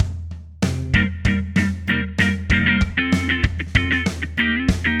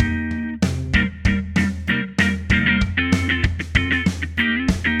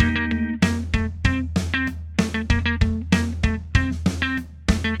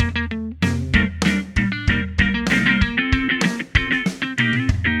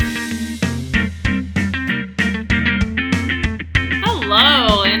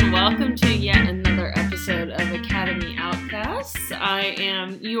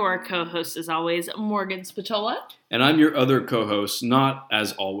your co-host, as always, Morgan Spatola. And I'm your other co-host, not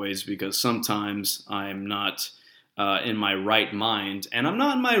as always, because sometimes I'm not in my right mind. And I'm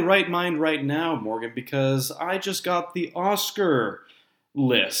not in my right mind right now, Morgan, because I just got the Oscar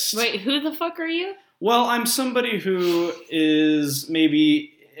list. Wait, who the fuck are you? Well, I'm somebody who is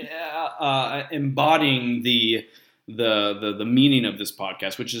maybe embodying the meaning of this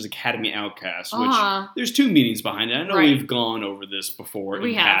podcast, which is Academy Outcast, which there's two meanings behind it. I know we've gone over this before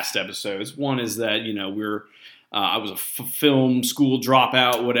in past episodes. One is that, I was a film school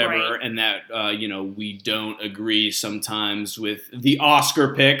dropout, whatever, and that, we don't agree sometimes with the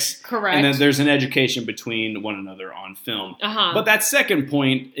Oscar picks. Correct. And then there's an education between one another on film. But that second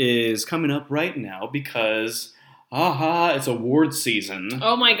point is coming up right now because... it's award season.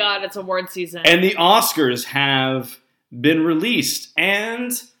 Oh my god, it's award season. And the Oscars have been released.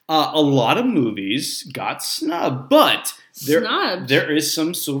 And a lot of movies got snubbed. But there is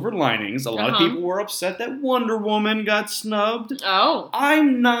some silver linings. A lot of people were upset that Wonder Woman got snubbed. Oh.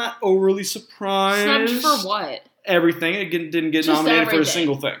 I'm not overly surprised. Snubbed for what? Everything. It didn't get nominated for a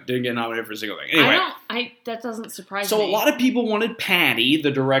single thing. Anyway. That doesn't surprise me. So a lot of people wanted Patty,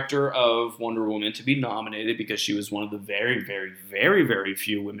 the director of Wonder Woman, to be nominated because she was one of the very, very, very, very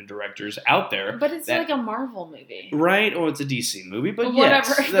few women directors out there. But it's like a Marvel movie. Right? Or it's a DC movie. But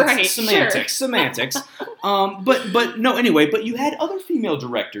whatever. Yes, that's right, semantics. Sure. Semantics. But you had other female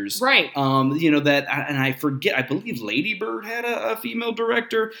directors. Right. And I forget, I believe Lady Bird had a female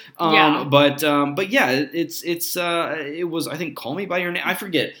director. Yeah. But yeah, it was, I think, Call Me By Your Name. I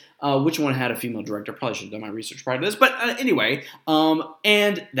forget which one had a female director. Probably should have done my research prior to this. But anyway,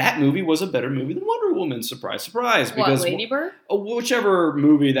 and that movie was a better movie than Wonder Woman. Surprise, surprise. Because Lady Bird? Whichever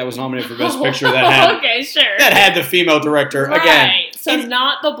movie that was nominated for Best Picture that had the female director. Right. Again. So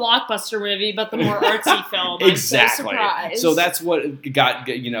not the blockbuster movie, but the more artsy film. Exactly. I'm so surprised. So that's what got,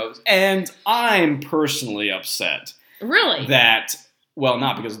 and I'm personally upset. Really? That... Well,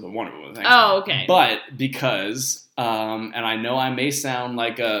 not because of the Wonder Woman thing. Oh, okay. But because, and I know I may sound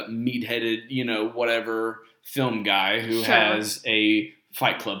like a meat-headed, whatever film guy who has a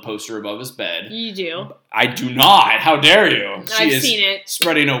Fight Club poster above his bed. You do. I do not. How dare you? I've seen it.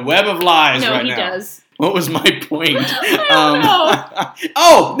 Spreading a web of lies right now. No, he does. What was my point? I don't know.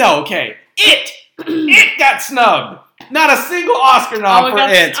 Oh, no, okay. It got snubbed. Not a single Oscar nom for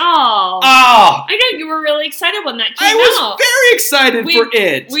it. Oh. I know you were really excited when that came out. I was very excited for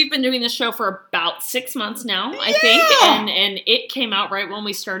it. We've been doing this show for about 6 months now, I think, and it came out right when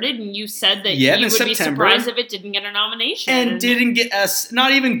we started, and you said that you would be surprised if it didn't get a nomination. And didn't get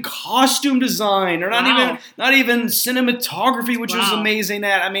not even costume design, or not even cinematography, which was amazing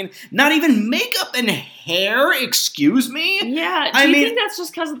at. I mean, not even makeup and hair, excuse me? Yeah, do you think that's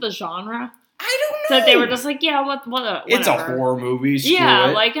just because of the genre? I don't know. That they were just like, yeah, whatever. It's a horror movie.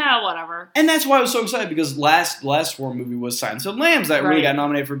 Whatever. And that's why I was so excited, because last horror movie was Silence of the Lambs that really got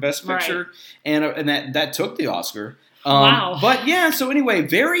nominated for Best Picture, and that took the Oscar. Wow. But yeah, so anyway,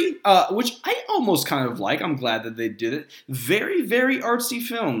 very, which I almost kind of like. I'm glad that they did it. Very, very artsy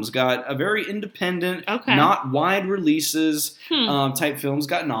films got a very independent, not wide releases type films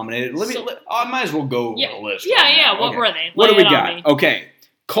got nominated. I might as well go over the list. What were they? What do we got? Okay.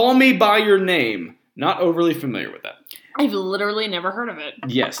 Call Me By Your Name. Not overly familiar with that. I've literally never heard of it.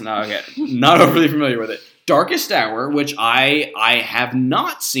 Yes, not overly familiar with it. Darkest Hour, which I have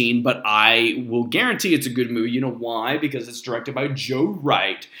not seen, but I will guarantee it's a good movie. You know why? Because it's directed by Joe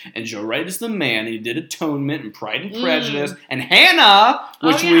Wright. And Joe Wright is the man. He did Atonement and Pride and Prejudice and Hannah,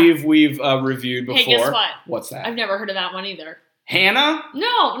 which we've reviewed before. Hey, guess what? What's that? I've never heard of that one either. Hannah?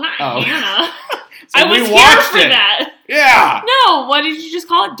 No, not Hannah. So I was here for that. Yeah. No, what did you just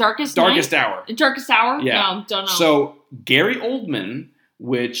call it? Darkest Hour. Darkest Hour? Yeah. No, don't know. So Gary Oldman,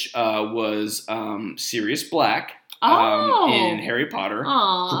 which was Sirius Black in Harry Potter.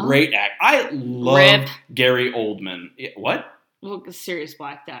 Aww. Great act. I love Gary Oldman. What? Well, Sirius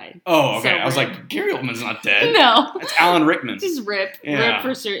Black died. Oh, okay. So I was like, Gary Oldman's not dead. No. That's Alan Rickman. Just Rip. Yeah.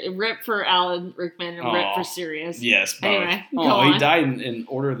 Rip for Alan Rickman and Rip for Sirius. Yes, both. Anyway, go on. He died in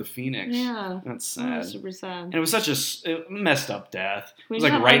Order of the Phoenix. Yeah. That's sad. Super sad. And it was such a messed up death. It was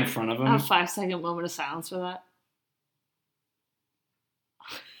like right in front of him. A 5-second moment of silence for that.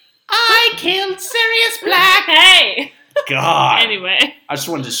 I killed Sirius Black! Hey! God. Anyway. I just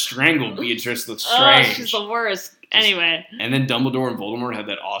wanted to strangle Beatrice Lestrange. Oh, she's the worst. Anyway. And then Dumbledore and Voldemort had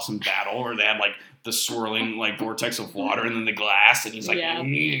that awesome battle where they had like the swirling like vortex of water and then the glass, and he's like,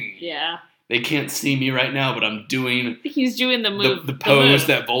 Yeah. They can't see me right now, but I'm doing... He's doing the move. The pose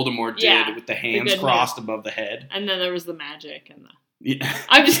that Voldemort did with the hands crossed above the head. And then there was the magic and the... Yeah.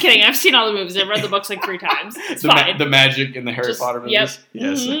 I'm just kidding. I've seen all the movies. I've read the books like 3 times. It's fine. The magic in the Harry Potter movies. Yep.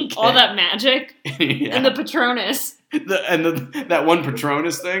 Yes. Mm-hmm. Okay. All that magic. Yeah. And the Patronus. That one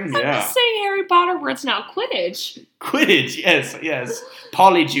Patronus thing. Yeah. I'm saying Harry Potter where it's now Quidditch. Quidditch. Yes.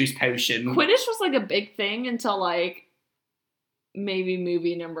 Polyjuice potion. Quidditch was like a big thing until like maybe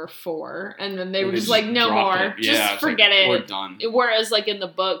movie number 4, and then they were just like, no more, just forget it. We're done. Whereas like in the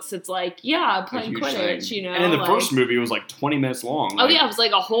books, it's like, yeah, playing Quidditch, thing. And in the first movie, it was like 20 minutes long. Oh yeah, it was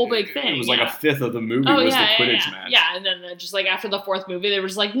like a whole big thing. It was like a fifth of the movie was the Quidditch match. Yeah, and then just like after the 4th movie, they were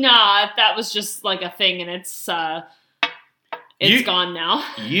just like, nah, that was just like a thing, and it's gone now.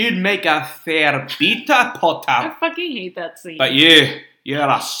 You'd make a fair Peter Potter. I fucking hate that scene. But you're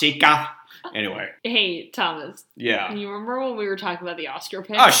a seeker. Anyway. Hey, Thomas. Yeah. Can you remember when we were talking about the Oscar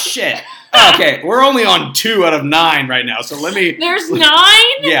picks? Oh, shit. Okay, we're only on 2 out of 9 right now, so let me... There's 9?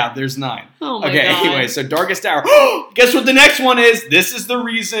 Yeah, there's 9. Oh, my God. Okay, anyway, so Darkest Hour. Guess what the next one is? This is the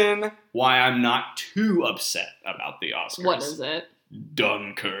reason why I'm not too upset about the Oscars. What is it?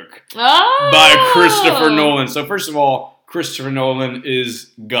 Dunkirk. Oh! By Christopher Nolan. So first of all, Christopher Nolan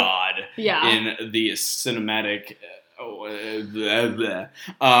is God in the cinematic...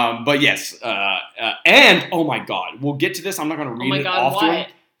 but yes, and oh my God, we'll get to this. I'm not going to read it off to him.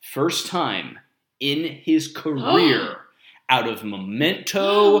 First time in his career, out of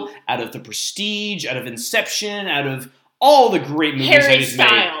Memento, out of The Prestige, out of Inception, out of all the great movies that he's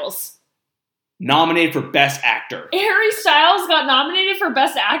Styles. Nominated for Best Actor. Harry Styles got nominated for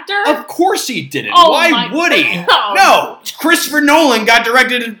Best Actor? Of course he didn't. Why would he? No. Christopher Nolan got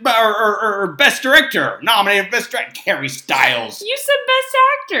directed or Best Director. Nominated for Best Director. Harry Styles. You said Best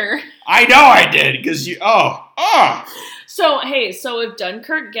Actor. I know I did, because you... So, hey, so if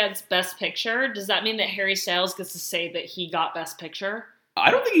Dunkirk gets Best Picture, does that mean that Harry Styles gets to say that he got Best Picture?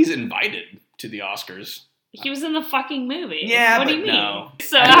 I don't think he's invited to the Oscars. He was in the fucking movie. Yeah, what do you mean? No.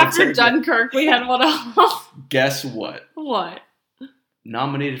 So after Dunkirk, we had what else? Guess what? What?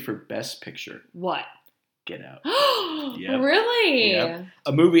 Nominated for Best Picture. What? Get Out. Yep. Really? Yep.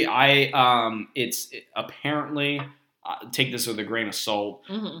 A movie it's apparently, take this with a grain of salt,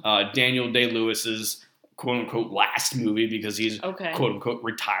 Daniel Day-Lewis's quote-unquote last movie, because he's quote-unquote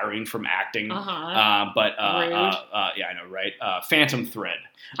retiring from acting. Yeah, I know, right? Phantom Thread.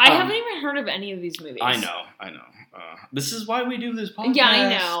 I haven't even heard of any of these movies. I know. This is why we do this podcast.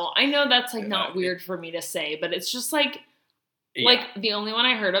 Yeah, I know that's like not weird for me to say, but it's just like the only one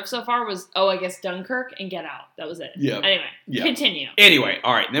I heard of so far was, I guess Dunkirk and Get Out. That was it. Yeah. Anyway, continue. Anyway,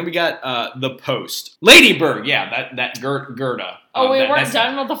 all right. Then we got The Post. Lady Bird. Yeah, that Gerda. We weren't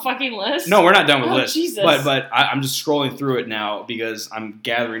done with the fucking list? No, we're not done with the list. Jesus. But I'm just scrolling through it now because I'm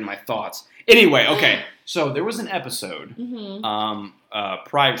gathering my thoughts. Anyway, okay. So there was an episode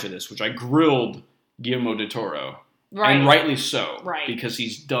prior to this, which I grilled Guillermo del Toro. Right. And rightly so. Right. Because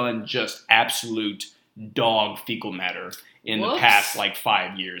he's done just absolute dog fecal matter in the past,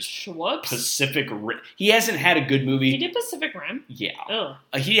 5 years. Whoops. Pacific Rim. He hasn't had a good movie. He did Pacific Rim? Yeah.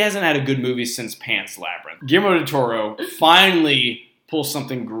 He hasn't had a good movie since Pan's Labyrinth. Guillermo del Toro finally pulls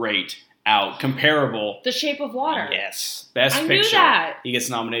something great out, comparable. The Shape of Water. Yes. Best Picture. Knew that. He gets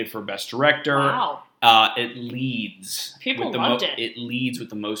nominated for Best Director. Wow. It leads. People loved it. It leads with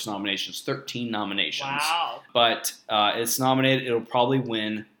the most nominations, 13 nominations. Wow. But it's nominated. It'll probably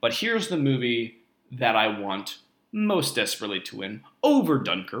win. But here's the movie that I want most desperately to win over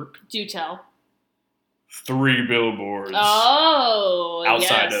Dunkirk. Do tell. 3 Billboards. Oh,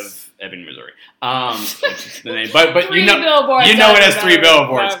 outside of Ebbing, Missouri. The name. But 3 billboards. You know it has 3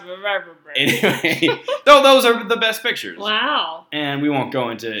 billboards. Anyway, those are the best pictures. Wow. And we won't go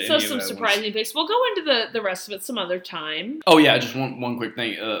into some surprising picks. We'll go into the rest of it some other time. Oh yeah, just one quick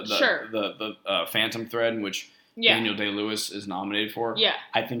thing. Sure. The Phantom Thread, which Daniel Day-Lewis is nominated for. Yeah.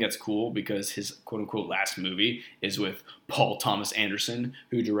 I think that's cool because his quote-unquote last movie is with Paul Thomas Anderson,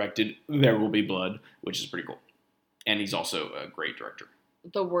 who directed There Will Be Blood, which is pretty cool. And he's also a great director.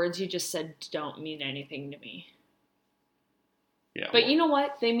 The words you just said don't mean anything to me. Yeah. But you know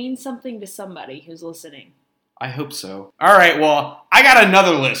what? They mean something to somebody who's listening. I hope so. All right, well, I got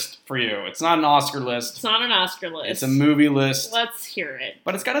another list for you. It's not an Oscar list. It's not an Oscar list. It's a movie list. Let's hear it.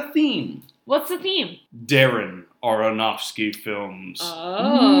 But it's got a theme. What's the theme? Darren Aronofsky films.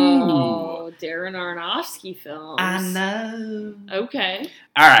 Oh, Ooh. Darren Aronofsky films. I know. Okay.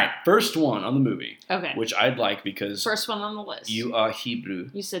 All right, first one on the movie. Okay. Which I'd like because... First one on the list. You are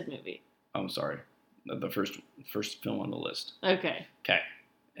Hebrew. You said movie. I'm sorry. The first film on the list. Okay. Okay.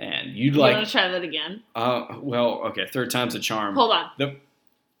 And you'd like... You want to try that again? Well, okay. Third time's a charm. Hold on.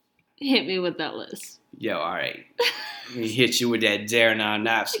 Hit me with that list. Yo, all right. Let me hit you with that Darren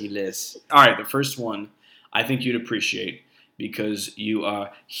Aronofsky list. All right, the first one I think you'd appreciate because you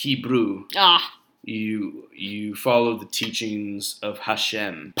are Hebrew. You follow the teachings of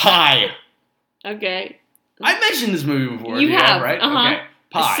Hashem. Pi! Okay. I mentioned this movie before. You have, right? Uh-huh. Okay.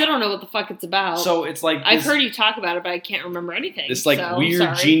 Pi. I still don't know what the fuck it's about. So it's like... I've heard you talk about it, but I can't remember anything. This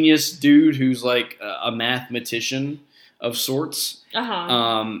weird genius dude who's like a mathematician of sorts.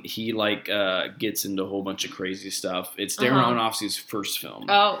 He gets into a whole bunch of crazy stuff. It's Darren Aronofsky's first film.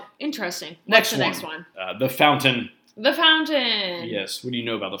 Oh, interesting. What's the next one? The Fountain. The Fountain. Yes. What do you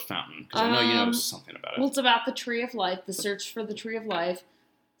know about The Fountain? Because I know you know something about it. Well, it's about the Tree of Life, the search for the Tree of Life.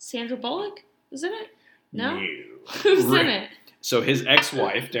 Sandra Bullock is in it? No? Who's in it? So his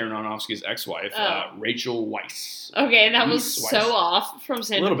ex-wife, Darren Aronofsky's ex-wife, Rachel Weisz. Okay, that was so off from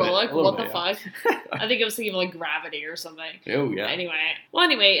Sandra Bullock. What the fuck? Yeah. I think I was thinking of like Gravity or something. Oh, yeah.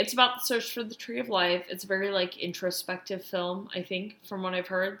 Anyway, it's about the search for the Tree of Life. It's a very like introspective film, I think, from what I've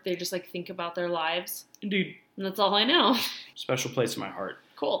heard. They just like think about their lives. Indeed. And that's all I know. Special place in my heart.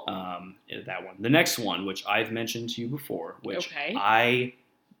 Cool. That one. The next one, which I've mentioned to you before, which I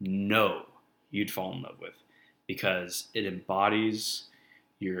know you'd fall in love with. Because it embodies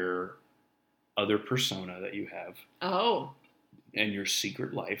your other persona that you have. Oh. And your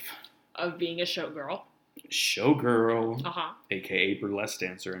secret life. Of being a showgirl. Showgirl. A.k.a. burlesque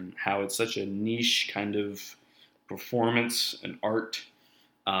dancer. And how it's such a niche kind of performance and art.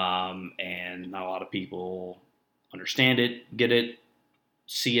 And not a lot of people understand it, get it,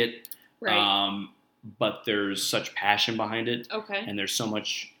 see it. Right. But there's such passion behind it. Okay. And there's so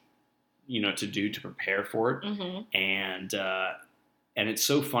much... to do to prepare for it. Mm-hmm. And it's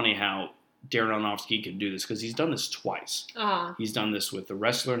so funny how Darren Aronofsky can do this because he's done this twice. He's done this with The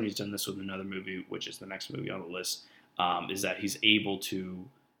Wrestler and he's done this with another movie, which is the next movie on the list, is that he's able to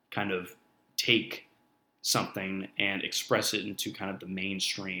kind of take something and express it into kind of the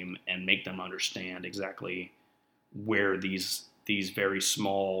mainstream and make them understand exactly where these very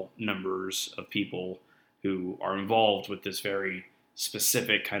small numbers of people who are involved with this very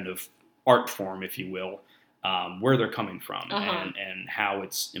specific kind of art form, if you will, where they're coming from and how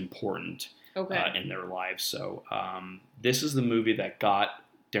it's important in their lives. So this is the movie that got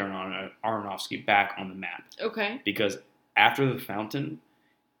Darren Aronofsky back on the map. Okay. Because after The Fountain,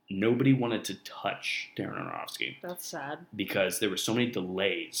 nobody wanted to touch Darren Aronofsky. That's sad. Because there were so many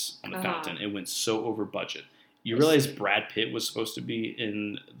delays on The Fountain. It went so over budget. You realize Brad Pitt was supposed to be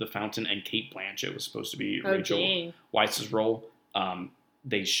in The Fountain and Cate Blanchett was supposed to be Rachel Weisz's role.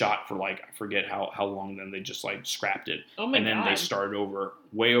 They shot for I forget how long, then they just scrapped it. Oh my God. And then they started over,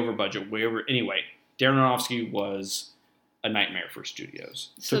 way over budget, Anyway, Darren Aronofsky was a nightmare for studios.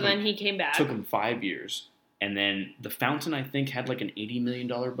 So then he came back. Took him 5 years. And then The Fountain, I think, had an $80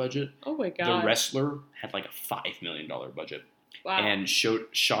 million budget. Oh my God. The Wrestler had a $5 million budget. Wow. And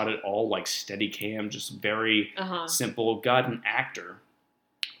shot it all Steadicam, just very simple. Got an actor,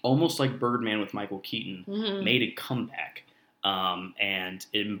 almost like Birdman with Michael Keaton, made a comeback. And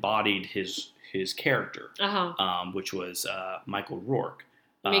it embodied his character, which was Michael Rourke.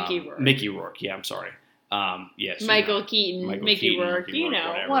 Mickey Rourke, yeah, I'm sorry. Yes. Michael Keaton, Mickey Rourke,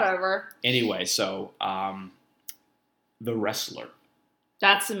 whatever. Anyway, so The Wrestler.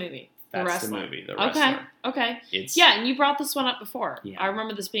 That's the movie. That's the movie, The Wrestler. Okay. And you brought this one up before. Yeah. I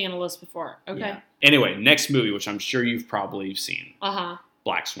remember this being on a list before. Okay. Yeah. Anyway, next movie, which I'm sure you've probably seen.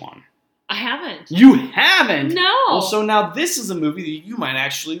 Black Swan. I haven't. You haven't? No. Well, so now this is a movie that you might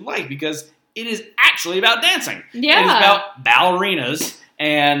actually like because it is actually about dancing. Yeah. It is about ballerinas.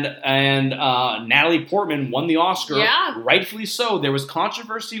 And Natalie Portman won the Oscar. Yeah. Rightfully so. There was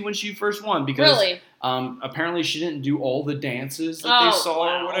controversy when she first won because really? Apparently she didn't do all the dances that they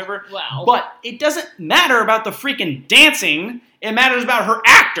saw or whatever. Wow. But it doesn't matter about the freaking dancing. It matters about her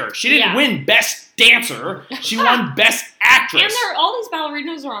actor. She didn't win Best Dancer. She won Best Actress. And all these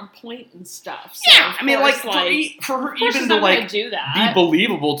ballerinas are on point and stuff. So yeah, I mean, for her even to do that. be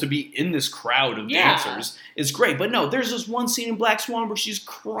believable to be in this crowd of dancers is great. But no, there's this one scene in Black Swan where she's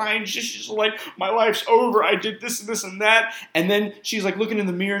crying. She's like, my life's over. I did this and this and that. And then she's looking in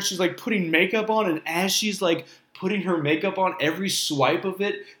the mirror and she's putting makeup on. And as she's putting her makeup on, every swipe of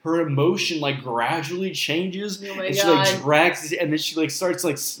it, her emotion gradually changes. Oh my and God. She drags it, and then she starts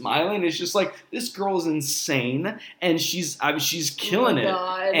smiling. It's just this girl is insane, and she's killing it.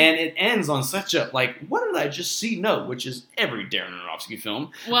 God. And it ends on such a what did I just see? No, which is every Darren Aronofsky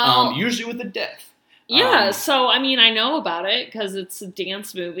film. Well, usually with a death. Yeah, so I mean, I know about it because it's a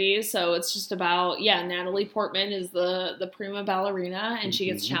dance movie. So it's just about Natalie Portman is the prima ballerina, and she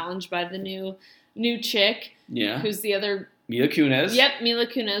gets challenged by the new chick. Yeah. Who's the other? Mila Kunis. Yep, Mila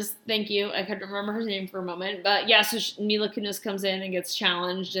Kunis. Thank you. I couldn't remember her name for a moment. But yeah, so Mila Kunis comes in and gets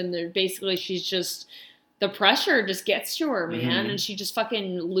challenged. And she's just the pressure just gets to her, man, and she just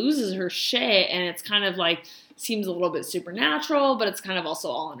fucking loses her shit, and it's kind of like seems a little bit supernatural, but it's kind of also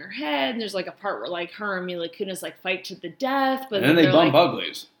all in her head. And there's like a part where like her and Mila Kunis like fight to the death, but and then they bump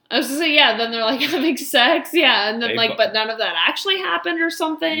uglies. I was gonna say, yeah, then they're like having sex, yeah, and then but none of that actually happened or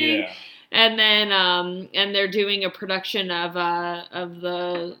something. Yeah. And then and they're doing a production of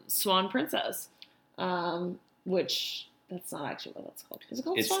the Swan Princess, which that's not actually what that's called. Is it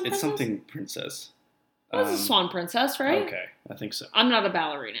called Swan Princess? It's something princess. Well, it's a Swan Princess, right? Okay, I think so. I'm not a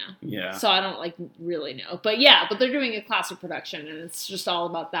ballerina. Yeah. So I don't like really know. But yeah, but they're doing a classic production and it's just all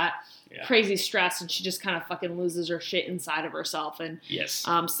about that crazy stress and she just kind of fucking loses her shit inside of herself. And yes.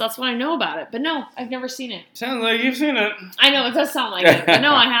 So that's what I know about it. But no, I've never seen it. Sounds like you've seen it. I know, it does sound like it, but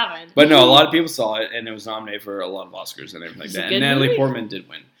no, I haven't. But no, a lot of people saw it and it was nominated for a lot of Oscars and everything like that. And Natalie Portman did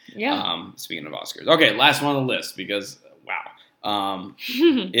win. Yeah. Speaking of Oscars. Okay, last one on the list because wow.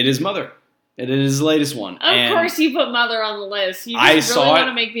 It is Mother. It is the latest one. Of course you put Mother on the list. You just really want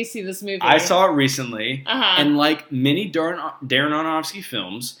to make me see this movie. I saw it recently. And like many Darren Aronofsky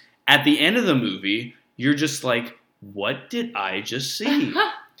films, at the end of the movie, you're just like, what did I just see?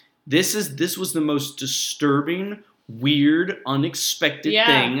 This was the most disturbing, weird, unexpected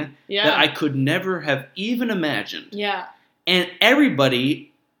thing that I could never have even imagined. Yeah. And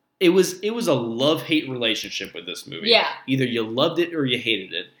everybody, it was a love-hate relationship with this movie. Yeah. Either you loved it or you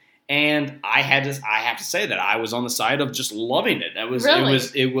hated it. And I have to say that I was on the side of just loving it.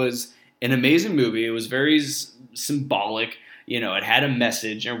 It was an amazing movie. It was very symbolic. You know, it had a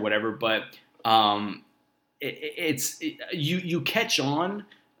message or whatever. But you catch on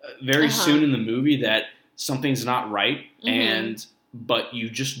very soon in the movie that something's not right, but you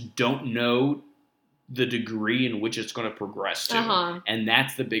just don't know the degree in which it's going to progress to. And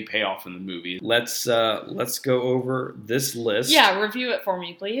that's the big payoff in the movie. Let's go over this list. Yeah, review it for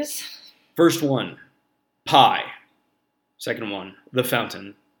me, please. First one, Pi. Second one, The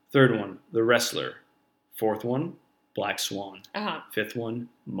Fountain. Third one, The Wrestler. Fourth one, Black Swan. Fifth one,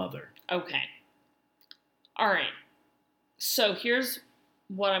 Mother. Okay. All right. So here's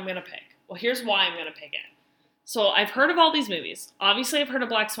what I'm going to pick. Well, here's why I'm going to pick it. So I've heard of all these movies. Obviously, I've heard of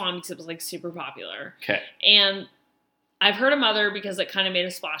Black Swan because it was like super popular. Okay. And I've heard of Mother because it kind of made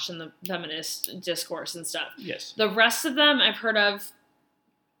a splash in the feminist discourse and stuff. Yes. The rest of them I've heard of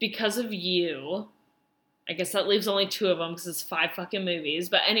because of you. I guess that leaves only 2 of them because it's 5 fucking movies.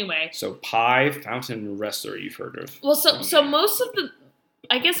 But anyway. So Pi, Fountain, and Wrestler you've heard of. Well, so most of the...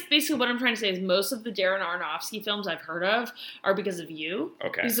 I guess basically what I'm trying to say is most of the Darren Aronofsky films I've heard of are because of you.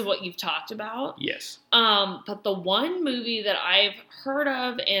 Okay. Because of what you've talked about. Yes. But the one movie that I've heard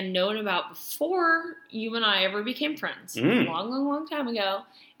of and known about before you and I ever became friends, long time ago,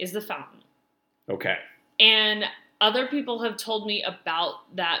 is The Fountain. Okay. And other people have told me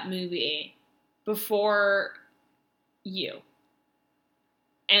about that movie before you.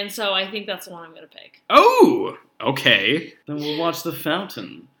 And so I think that's the one I'm going to pick. Oh! Okay. Then we'll watch The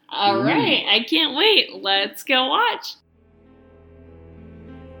Fountain. All right. I can't wait. Let's go watch.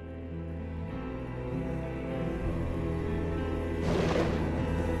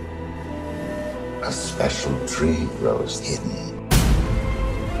 A special tree grows hidden.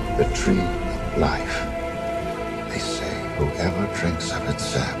 The tree of life. They say whoever drinks of its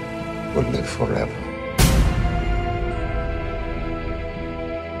sap will live forever.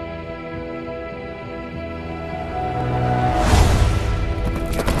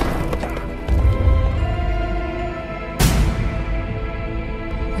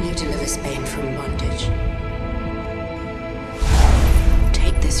 Spain from bondage.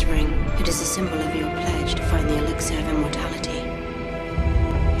 Take this ring. It is a symbol of your pledge to find the elixir of immortality.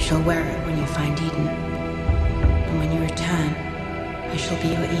 You shall wear it when you find Eden. And when you return, I shall be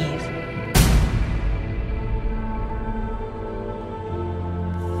your Eve.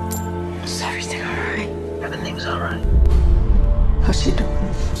 Is everything alright? Everything's alright. How's she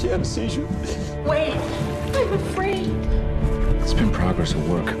doing? She had a seizure. Wait! I'm afraid. It's been progress at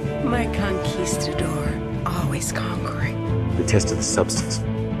work. My conquistador, always conquering. We tested the substance.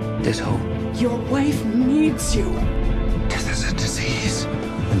 There's hope. Your wife needs you. Death is a disease.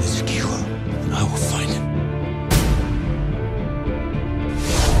 And there's a cure. I will find it.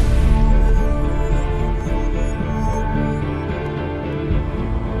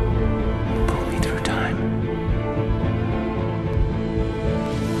 Pull me through time.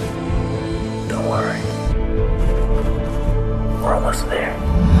 Don't worry. We're almost there.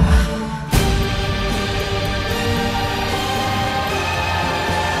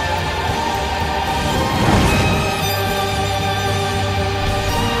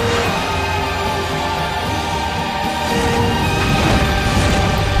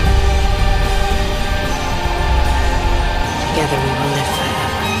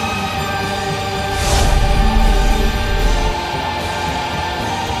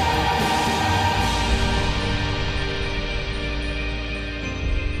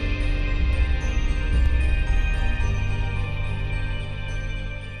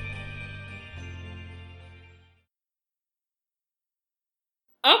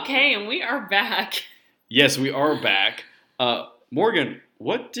 Okay, and we are back. Yes, we are back. Morgan,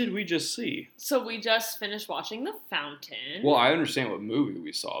 what did we just see? So we just finished watching The Fountain. Well, I understand what movie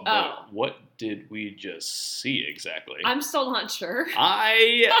we saw, but what did we just see exactly? I'm still not sure.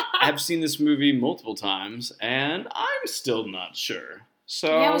 I have seen this movie multiple times, and I'm still not sure.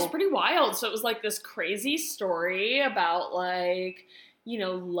 So yeah, it was pretty wild. So it was like this crazy story about like, you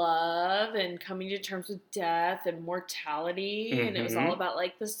know, love and coming to terms with death and mortality. Mm-hmm. And it was all about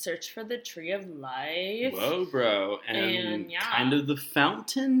like the search for the tree of life. Whoa, bro. And kind of the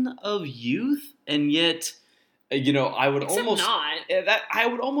fountain of youth. And yet, you know, I would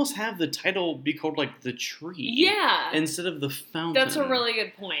almost have the title be called like The Tree. Yeah. Instead of The Fountain. That's a really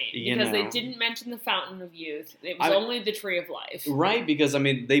good point. Because they didn't mention the Fountain of Youth. It was only the Tree of Life. Right, because I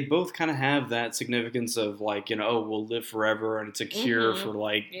mean, they both kind of have that significance of like, you know, oh, we'll live forever and it's a cure for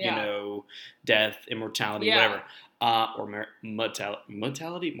like, you know, death, immortality, whatever. Or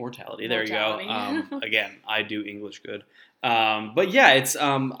mortality. There you go. Again, I do English good. But yeah, it's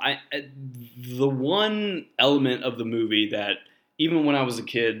the one element of the movie that even when I was a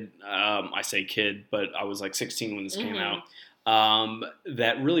kid, I say kid, but I was like 16 when this came out,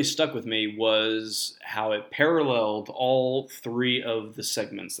 that really stuck with me was how it paralleled all three of the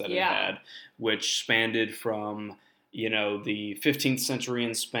segments that it had, which spanned from, you know, the 15th century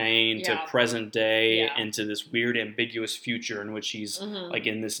in Spain to present day into this weird ambiguous future in which he's like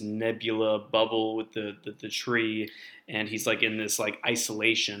in this nebula bubble with the tree, and he's like in this like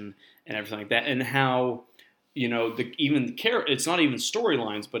isolation and everything like that, and how, you know, it's not even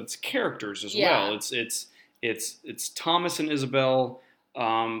storylines, but it's characters as well. It's Thomas and Isabel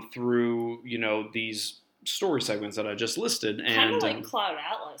through, you know, these story segments that I just listed. Kind of like Cloud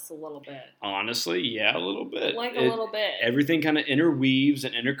Atlas a little bit. Honestly, yeah, a little bit. Like a little bit. Everything kind of interweaves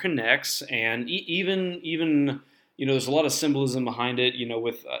and interconnects, and even you know, there's a lot of symbolism behind it. You know,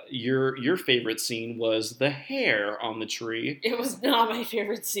 with your favorite scene was the hair on the tree. It was not my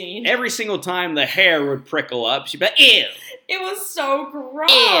favorite scene. Every single time the hair would prickle up, she'd be like, ew! It was so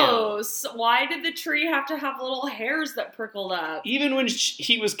gross. Ew. Why did the tree have to have little hairs that prickled up? Even when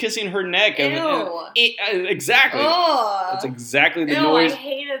he was kissing her neck. Ew. Exactly. Ugh. That's exactly the noise. I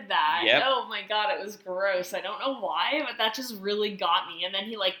hated that. Yep. Oh my god, it was gross. I don't know why, but that just really got me. And then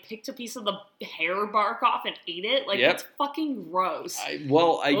he like picked a piece of the hair bark off and ate it. Like, it's fucking gross.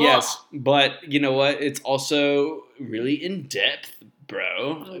 Yes, but you know what? It's also really in depth,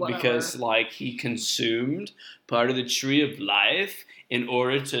 bro. Whatever. Because like he consumed part of the tree of life in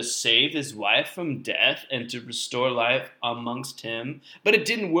order to save his wife from death and to restore life amongst him. But it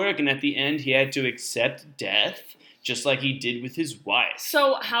didn't work, and at the end he had to accept death, just like he did with his wife.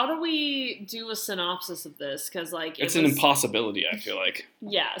 So how do we do a synopsis of this? Because like it's an impossibility, I feel like.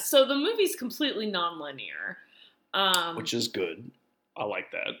 Yeah. So the movie's completely nonlinear, which is good. I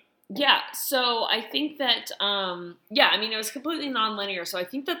like that. Yeah, so I think that, I mean, it was completely nonlinear, so I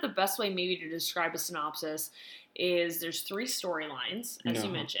think that the best way maybe to describe a synopsis is there's three storylines, as you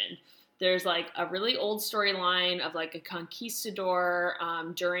mentioned. There's, like, a really old storyline of, like, a conquistador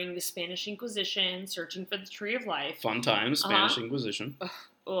during the Spanish Inquisition searching for the Tree of Life. Fun times, Spanish Inquisition.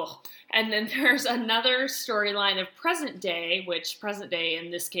 Ugh. And then there's another storyline of present day, which present day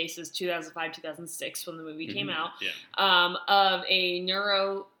in this case is 2005, 2006 when the movie came out, of a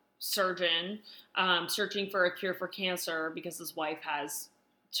neurosurgeon searching for a cure for cancer because his wife has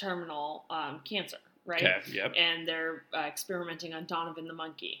terminal cancer, right? Okay, yep. And they're experimenting on Donovan the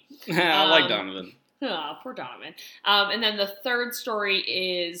monkey. I like Donovan. Oh, poor Donovan. And then the third story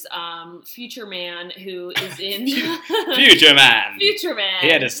is Future Man, who is in... Future Man! Future Man. He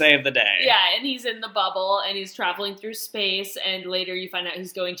had to save the day. Yeah, and he's in the bubble, and he's traveling through space, and later you find out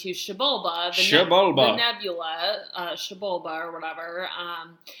he's going to Xibalba, the nebula, Xibalba or whatever,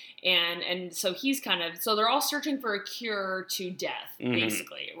 and so he's kind of... So they're all searching for a cure to death,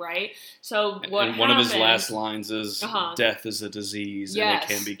 basically, right? So what one of his last lines is, death is a disease, and it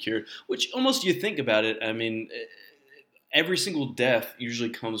can be cured. Which almost you think about it, I mean, every single death usually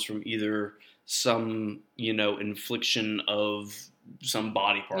comes from either some, you know, infliction of some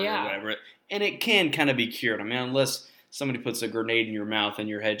body part or whatever, and it can kind of be cured. I mean, unless somebody puts a grenade in your mouth and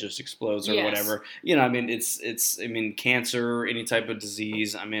your head just explodes or whatever. You know, I mean, I mean, cancer, any type of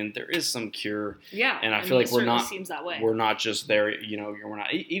disease, I mean, there is some cure. Yeah. And I feel like we're not just there, you know, we're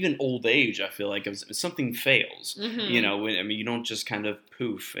not, even old age, I feel like if something fails, you know, I mean, you don't just kind of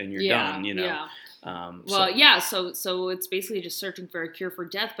poof and you're done, you know. Yeah. So it's basically just searching for a cure for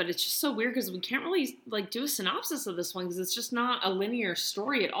death, but it's just so weird because we can't really like do a synopsis of this one because it's just not a linear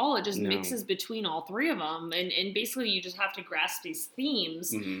story at all. It just mixes between all three of them, and basically you just have to grasp these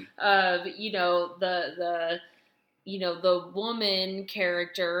themes of, you know, the the woman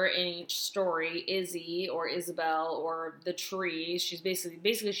character in each story, Izzy or Isabel or the tree, she's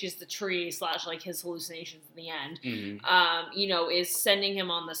basically she's the tree / like his hallucinations in the end, is sending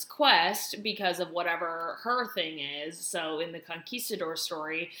him on this quest because of whatever her thing is. So in the Conquistador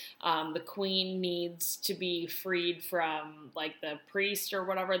story, the queen needs to be freed from like the priest or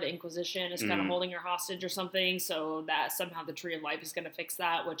whatever, the Inquisition is kind of holding her hostage or something, so that somehow the Tree of Life is going to fix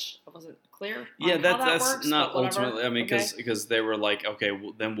that, which wasn't clear. Yeah, that's works, not ultimately. I mean, because they were like, okay,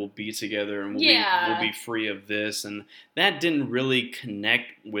 well, then we'll be together and we'll be free of this, and that didn't really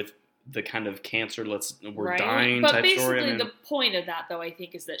connect with the kind of cancer. We're dying but type story. But basically, the point of that, though, I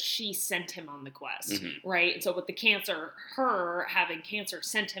think, is that she sent him on the quest, right? And so with the cancer, her having cancer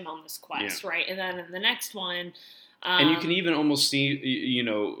sent him on this quest, right? And then in the next one. And you can even almost see,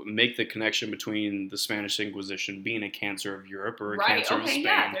 make the connection between the Spanish Inquisition being a cancer of Europe or a cancer of Spain.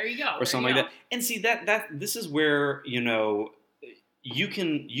 Yeah, there you go. Or something like that. And see, that this is where, you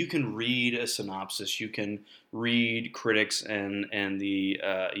can read a synopsis, you can read critics and the,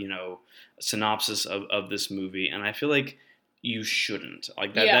 synopsis of this movie. And I feel like you shouldn't.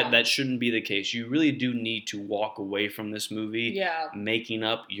 Like that shouldn't be the case. You really do need to walk away from this movie making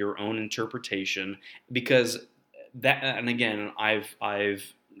up your own interpretation, because that, and again, I've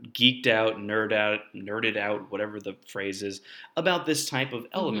geeked out, nerded out, whatever the phrase is, about this type of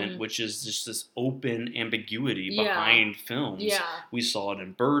element, which is just this open ambiguity behind films. Yeah. We saw it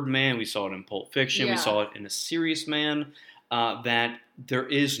in Birdman, we saw it in Pulp Fiction, we saw it in A Serious Man, that there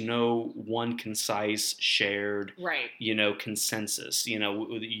is no one concise, shared, consensus.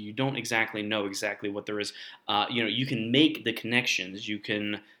 You don't exactly know exactly what there is. You can make the connections, you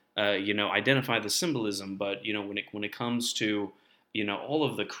can identify the symbolism, but when it comes to all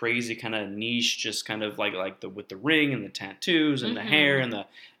of the crazy kind of niche, just kind of like with the ring and the tattoos and the hair and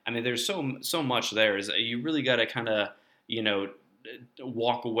there's so much there. Is you really got to kind of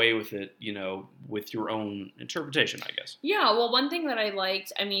walk away with it, with your own interpretation, I guess. Yeah. Well, one thing that I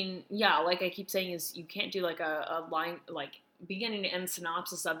liked, like I keep saying, is you can't do like a line like beginning to end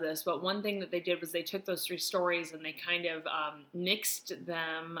synopsis of this, but one thing that they did was they took those 3 stories and they kind of mixed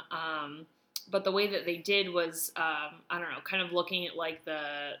them, but the way that they did was, kind of looking at like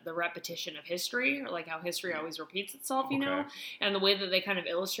the repetition of history, or like how history always repeats itself, and the way that they kind of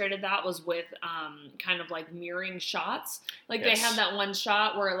illustrated that was with kind of like mirroring shots. Like they had that one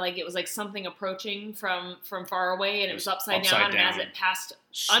shot where like it was like something approaching from far away, and it was upside down, and as it passed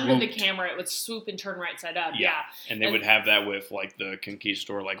under the camera, it would swoop and turn right side up. Yeah. And they would have that with like the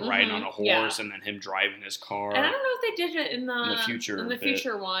Conquistador, like riding on a horse, and then him driving his car. And I don't know if they did it in the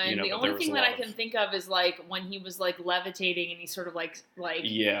future one. The only thing that I can think of is like when he was like levitating and he sort of like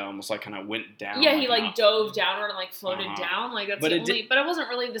almost like kind of went down. Yeah, he like dove downward and like floated down. Like that's but it wasn't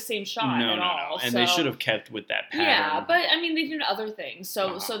really the same shot at all. And they should have kept with that pattern. Yeah, but I mean they did other things.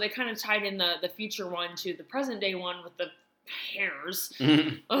 So they kind of tied in the future one to the present day one with the hairs.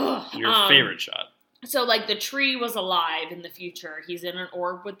 Your favorite shot. So, like, the tree was alive in the future. He's in an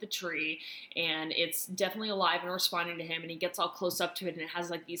orb with the tree, and it's definitely alive and responding to him, and he gets all close up to it, and it has,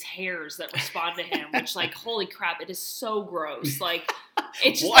 like, these hairs that respond to him, which, like, holy crap, it is so gross. Like,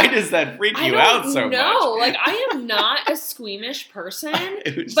 it's just, why does that freak you out so much? No, like, I am not a squeamish person,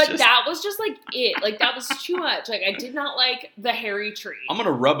 but that was just, like, it. Like, that was too much. Like, I did not like the hairy tree. I'm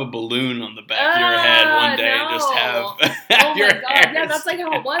gonna rub a balloon on the back of your head one day and just have your hairs. Yeah, that's, like,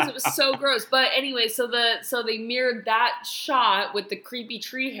 how it was. It was so gross. But anyway, so they mirrored that shot with the creepy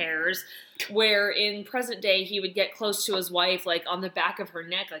tree hairs, where in present day he would get close to his wife, like on the back of her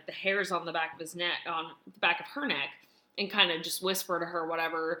neck, like the hairs on the back of his neck, on the back of her neck, and kind of just whisper to her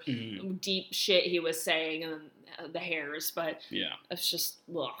whatever deep shit he was saying, and the hairs. But it's just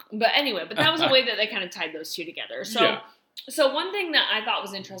ugh. But anyway, that was the way that they kind of tied those two together. So one thing that I thought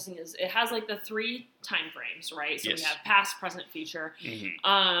was interesting is it has like the 3 time frames, right? So we have past, present, future.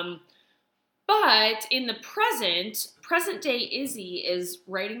 But in the present day Izzy is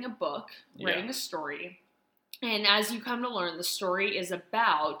writing a book, writing a story. And as you come to learn, the story is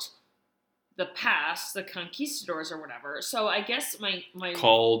about the past, the conquistadors or whatever. So I guess my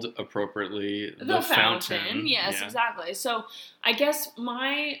called appropriately the fountain. Yes, exactly. So I guess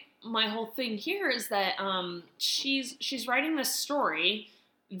my whole thing here is that she's writing this story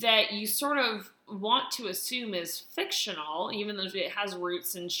that you sort of want to assume is fictional, even though it has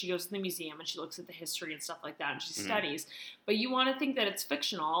roots, and she goes to the museum and she looks at the history and stuff like that, and she studies. But you want to think that it's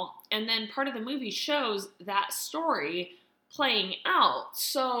fictional, and then part of the movie shows that story playing out.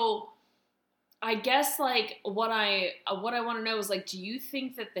 So I guess like what I want to know is like, do you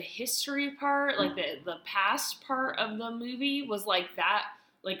think that the history part, like the past part of the movie was like that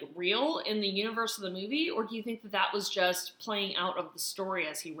like real in the universe of the movie, or do you think that was just playing out of the story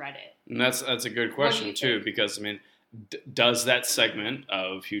as he read it? And that's a good question too, because I mean, does that segment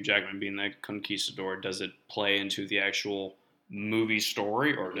of Hugh Jackman being the conquistador, does it play into the actual movie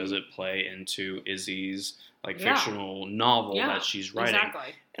story, or does it play into Izzy's fictional novel that she's writing?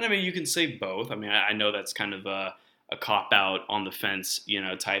 Exactly. And I mean, you can say both. I mean, I know that's kind of a cop out, on the fence,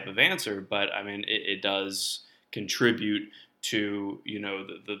 type of answer, but I mean, it does contribute to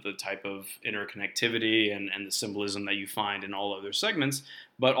the type of interconnectivity and the symbolism that you find in all other segments,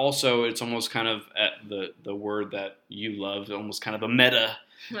 but also it's almost kind of the word that you love, almost kind of a meta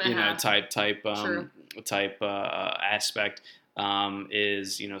type aspect,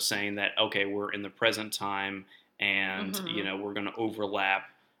 is saying that, okay, we're in the present time, and we're going to overlap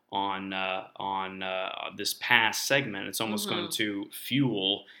on this past segment. It's almost going to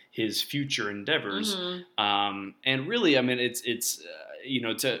fuel his future endeavors. And really, I mean, it's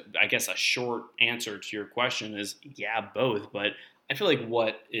I guess a short answer to your question is both. But I feel like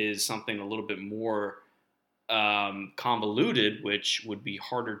what is something a little bit more convoluted, which would be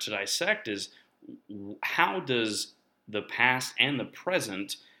harder to dissect, is how does the past and the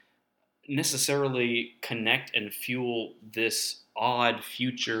present necessarily connect and fuel this odd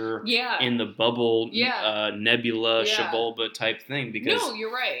future in the bubble, nebula, Shabulba type thing? Because no,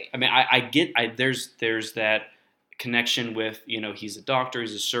 you're right. I mean, I get there's that connection with, he's a doctor,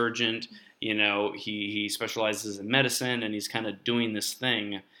 he's a surgeon, he specializes in medicine, and he's kind of doing this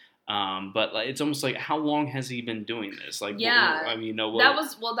thing. But it's almost like, how long has he been doing this? Like, I mean, that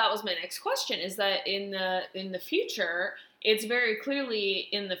was my next question. Is that in the future? It's very clearly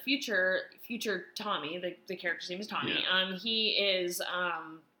in the future Tommy, the character's name is Tommy. Yeah. He is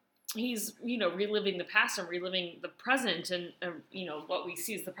he's reliving the past and reliving the present, and what we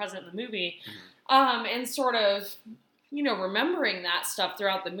see is the present in the movie, and sort of remembering that stuff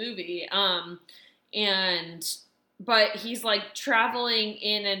throughout the movie. But he's like traveling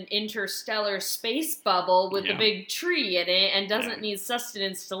in an interstellar space bubble with a big tree in it, and doesn't need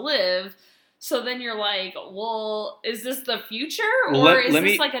sustenance to live. So then you're like, well, is this the future, or is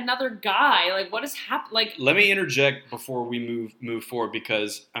this like another guy? Like, what is happening? Like, let me interject before we move forward,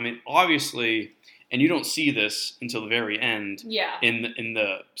 because I mean, obviously, and you don't see this until the very end. Yeah. In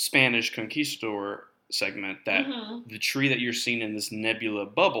the Spanish Conquistador segment, that the tree that you're seeing in this nebula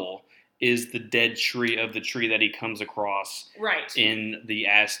bubble is the dead tree of the tree that he comes across in the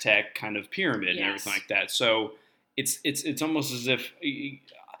Aztec kind of pyramid and everything like that. So it's almost as if.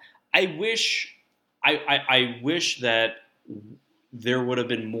 I wish that there would have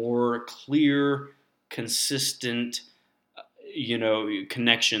been more clear, consistent,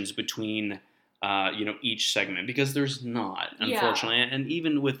 connections between, each segment, because there's not, unfortunately. Yeah. And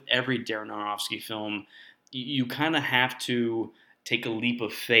even with every Darren Aronofsky film, you kind of have to take a leap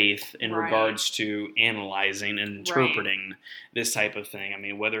of faith in regards to analyzing and interpreting this type of thing. I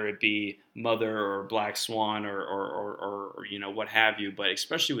mean, whether it be Mother or Black Swan or what have you, but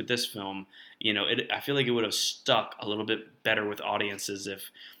especially with this film, I feel like it would have stuck a little bit better with audiences if,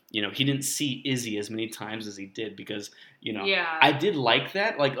 he didn't see Izzy as many times as he did, because, I did like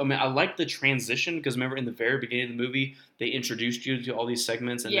that. Like, I mean, I liked the transition, because remember in the very beginning of the movie, they introduced you to all these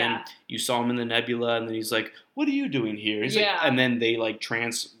segments, and then you saw him in the nebula, and then he's like, "What are you doing here?" He's like, and then they like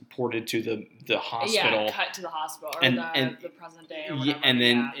transported to the hospital. Yeah, cut to the hospital, or the present day, or whatever. And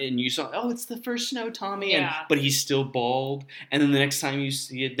then and you saw, oh, it's the first snow, Tommy, but he's still bald. And then the next time you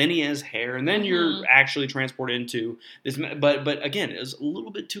see it, then he has hair, and then you're actually transported into this. But again, it was a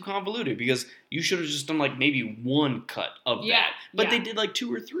little bit too convoluted, because you should have just done like maybe one cut of that. But they did like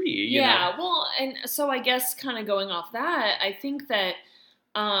 2 or 3. You know? Well, and so I guess kind of going off that, I think that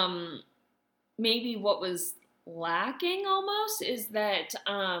maybe what was lacking almost is that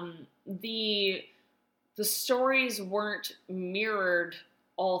the stories weren't mirrored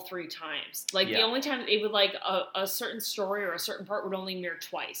all 3 times. Like the only time it would like a certain story or a certain part would only mirror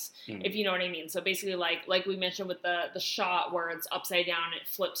twice, if you know what I mean. So basically, like we mentioned with the shot where it's upside down and it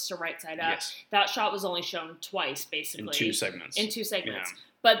flips to right side up, that shot was only shown twice, basically in 2 segments. Yeah.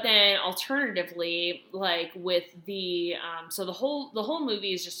 But then alternatively, like with the so the whole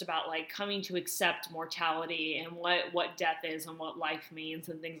movie is just about like coming to accept mortality and what death is and what life means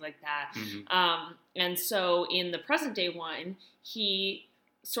and things like that. And so in the present day one, he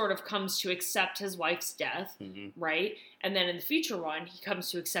sort of comes to accept his wife's death, right? And then in the future one, he comes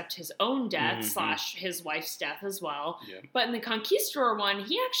to accept his own death / his wife's death as well. But in the Conquistador one,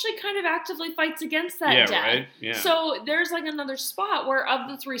 he actually kind of actively fights against that death. Right? Yeah. So there's like another spot where of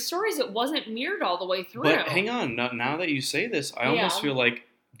the 3 stories, it wasn't mirrored all the way through. But hang on, now that you say this, I almost feel like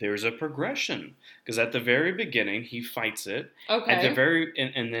there's a progression. Because at the very beginning, he fights it. Okay. At the very,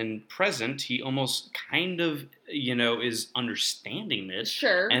 and then present, he almost kind of, is understanding it.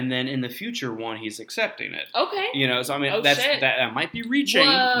 Sure. And then in the future one, he's accepting it. Okay. So I mean, that might be reaching.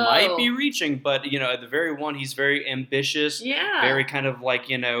 Whoa. Might be reaching, but, at the very one, he's very ambitious. Yeah. Very kind of like,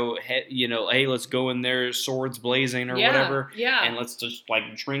 hey, let's go in there, swords blazing or whatever. Yeah. And let's just,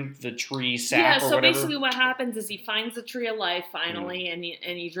 like, drink the tree sap or whatever. Yeah, so basically what happens is he finds the tree of life finally, and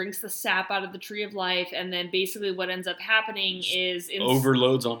he drinks the sap out of the tree of life, and then basically what ends up happening is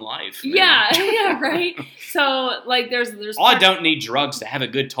overloads on life. Man. Yeah, right. So like there's I don't need drugs to have a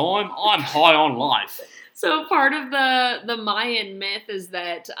good time. I'm high on life. So part of the Mayan myth is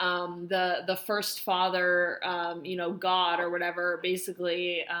that the first father, God or whatever,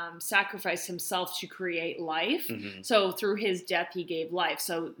 basically sacrificed himself to create life. Mm-hmm. So through his death, he gave life.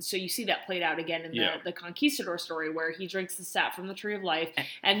 So you see that played out again in the Conquistador story, where he drinks the sap from the tree of life,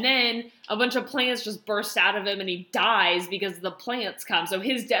 and then a bunch of plants just burst out of him, and he dies because the plants come. So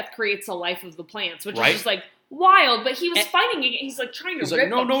his death creates a life of the plants, which is just like wild, but he was fighting it. He's like trying to rip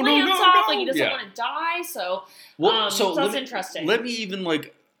the plants off. Like he doesn't want to die. So, so that's interesting. Let me even but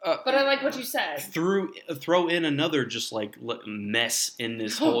I like what you said. Throw in another just like mess in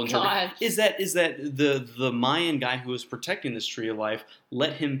this whole. God. Is that the Mayan guy who was protecting this tree of life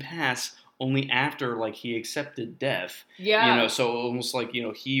let him pass only after like he accepted death. Yeah. So almost like,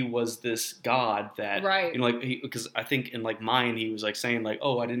 he was this god that, because I think in like Mayan, he was like saying like,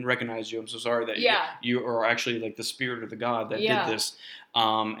 oh, I didn't recognize you. I'm so sorry that you are actually like the spirit of the god that did this.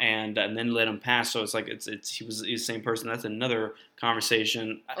 And then let him pass. So it's like, he was the same person. That's another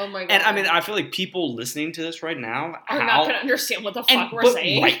conversation. Oh my God. And I mean, I feel like people listening to this right now are not going to understand what the fuck we're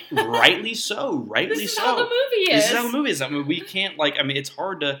saying. Rightly so. This is how the movie is. This is how the movie is. I mean, we can't it's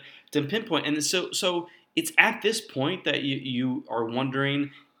hard to pinpoint. And so it's at this point that you are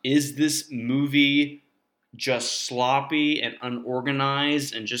wondering, is this movie just sloppy and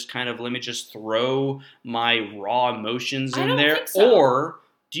unorganized and just kind of, let me just throw my raw emotions in there? Think so. Or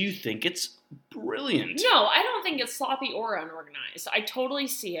do you think it's brilliant? No, I don't think it's sloppy or unorganized. I totally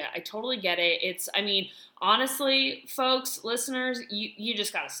see it. I totally get it. Honestly, folks, listeners, you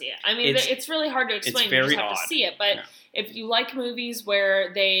just got to see it. I mean, it's really hard to explain. It's very you just have odd. to see it. But if you like movies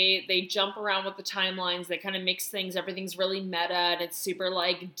where they jump around with the timelines, they kind of mix things, everything's really meta and it's super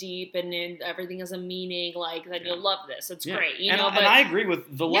like deep and everything has a meaning, then you'll love this. It's great. And I agree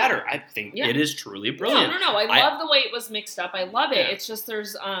with the latter. I think it is truly brilliant. No. I love the way it was mixed up. I love it. It's just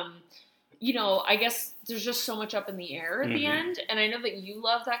there's I guess there's just so much up in the air at the end, and I know that you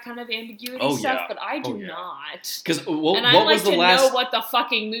love that kind of ambiguity stuff, but I do not. Because I like to know what the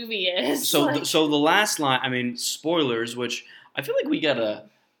fucking movie is. So the last line, I mean, spoilers, which I feel like we gotta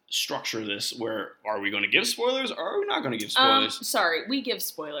structure this. Where are we going to give spoilers, or are we not going to give spoilers? Sorry, we give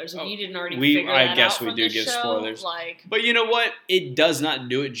spoilers. If you didn't already figure that out I guess we from do the give show, spoilers. But you know what? It does not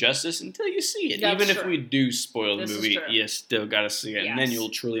do it justice until you see it. Even if we do spoil the movie, you still got to see it, and then you'll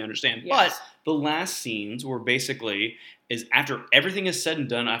truly understand. But the last scenes were basically is after everything is said and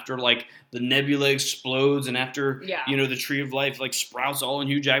done, after like the nebula explodes, and after the tree of life like sprouts all in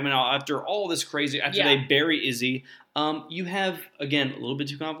Hugh Jackman, after all this crazy, after they bury Izzy, you have, again, a little bit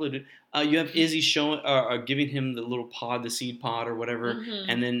too convoluted. You have Izzy giving him the little pod, the seed pod or whatever,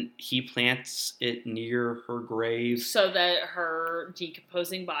 and then he plants it near her grave. So that her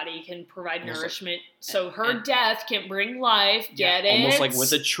decomposing body can provide nourishment. So her death can bring life. Get it? Almost like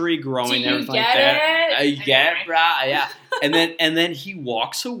with a tree growing, everything like that. It? Get it, brah? Yeah. and then he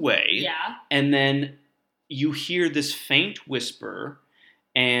walks away. Yeah. And then you hear this faint whisper,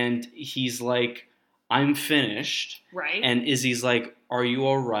 and he's like, I'm finished. Right. And Izzy's like, are you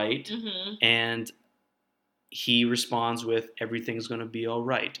all right? Mm-hmm. And he responds with, everything's going to be all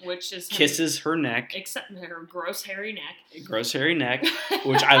right. Which is kisses her neck. Except her gross hairy neck. Gross hairy neck.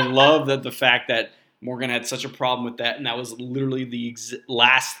 Which I love the fact that Morgan had such a problem with that, and that was literally the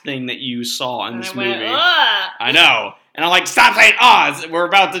last thing that you saw in this movie. I know. And I'm like, stop saying we're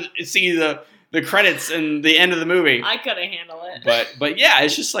about to see the credits and the end of the movie. I couldn't handle it. But yeah,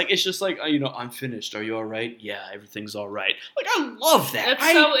 it's just like I'm finished. Are you all right? Yeah, everything's all right. Like, I love that.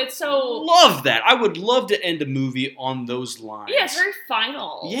 It's so love that. I would love to end a movie on those lines. Yeah, it's very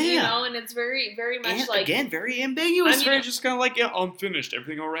final. Yeah, and it's very, very much and like, again, very ambiguous. Very just kind of like, I'm finished.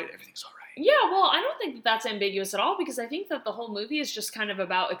 Everything all right? Everything's all right. Yeah, well, I don't think that's ambiguous at all, because I think that the whole movie is just kind of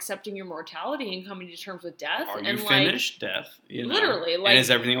about accepting your mortality and coming to terms with death. Are you finished? Death. Literally. And is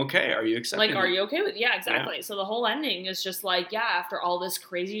everything okay? Are you accepting are you okay with it? Yeah, exactly. Yeah. So the whole ending is just like, after all this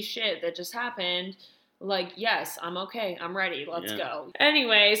crazy shit that just happened, like, yes, I'm okay. I'm ready. Let's go.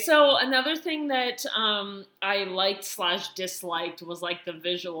 Anyway, so another thing that I liked / disliked was like the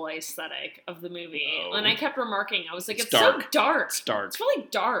visual aesthetic of the movie. Oh. And I kept remarking, I was like, it's dark. So dark. It's dark. It's really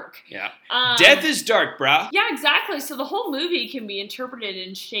dark. Yeah. Death is dark, brah. Yeah, exactly. So the whole movie can be interpreted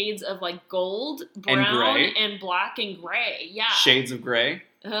in shades of like gold, brown, and black and gray. Yeah. Shades of gray.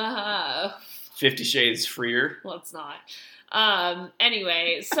 50 Shades Freer. Let's not.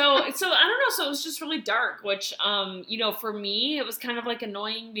 Anyway, so I don't know. So it was just really dark, which, for me, it was kind of like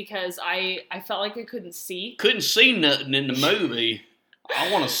annoying because I felt like I couldn't see. Couldn't see nothing in the movie.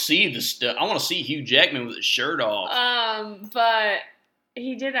 I want to see the stuff. I want to see Hugh Jackman with his shirt off. But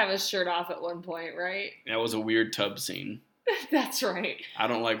he did have his shirt off at one point, right? That was a weird tub scene. That's right. I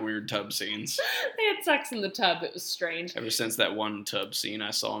don't like weird tub scenes. They had sex in the tub. It was strange. Ever since that one tub scene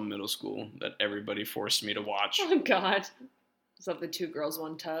I saw in middle school that everybody forced me to watch. Oh, God. Is that the 2 girls,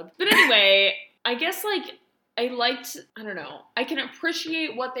 1 tub? But anyway, I guess, like, I don't know. I can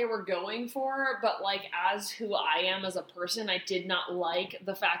appreciate what they were going for, but, like, as who I am as a person, I did not like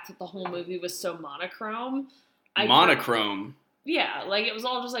the fact that the whole movie was so monochrome. Monochrome? Yeah, like, it was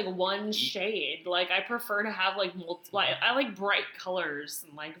all just, like, one shade. Like, I prefer to have, like, I like bright colors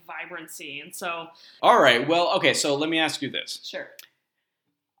and, like, vibrancy, and so... All right, well, okay, so let me ask you this. Sure.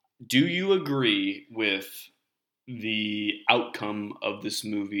 Do you agree with the outcome of this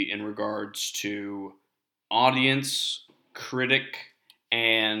movie in regards to audience, critic,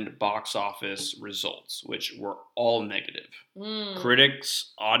 and box office results, which were all negative?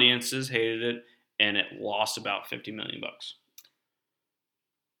 Critics, audiences hated it, and it lost about $50 million.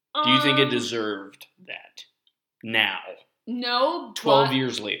 Do you think it deserved that now? No. 12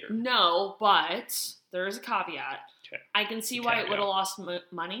 years later. No, but there is a caveat. Okay. I can see why it would have lost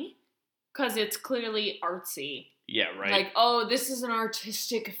money, because it's clearly artsy. Yeah, right. Like, oh, this is an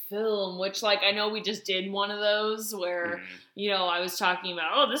artistic film, which, like, I know we just did one of those where, I was talking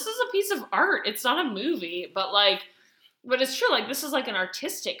about, oh, this is a piece of art. It's not a movie, but it's true. Like, this is like an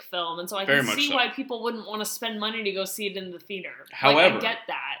artistic film, and so I can see why people wouldn't want to spend money to go see it in the theater. However, I get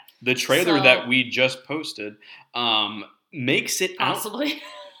that. The trailer that we just posted makes it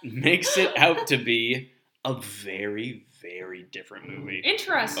makes it out to be a very, very different movie.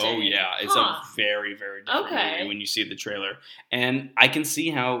 Interesting. Oh, yeah. It's a very, very different movie when you see the trailer. And I can see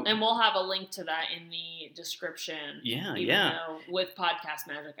how... And we'll have a link to that in the description. Yeah, even though with Podcast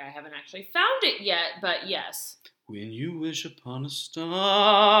Magic, I haven't actually found it yet, but yes. When you wish upon a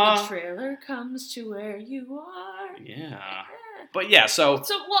star... The trailer comes to where you are. Yeah. But yeah, so...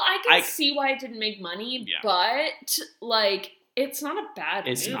 Well, I can see why it didn't make money, but, like... It's not a bad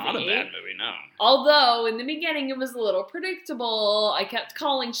movie. It's not a bad movie, no. Although, in the beginning, it was a little predictable. I kept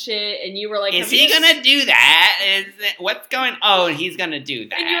calling shit, and you were like... Is he gonna do that? What's going... Oh, he's gonna do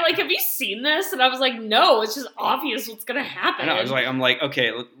that. And you're like, have you seen this? And I was like, no, it's just obvious what's gonna happen. I know, I'm like,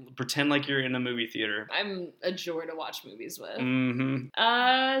 okay, pretend like you're in a movie theater. I'm a joy to watch movies with.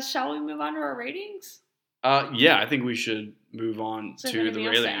 Mm-hmm. Shall we move on to our ratings? Yeah, I think we should move on to the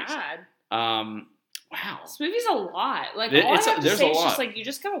ratings. Wow. This movie's a lot. Like, all I have to say is just, like, you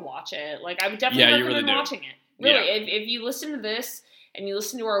just gotta watch it. Like, I would definitely recommend watching it. Really, if you listen to this and you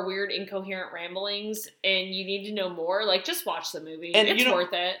listen to our weird, incoherent ramblings and you need to know more, like, just watch the movie. And, it's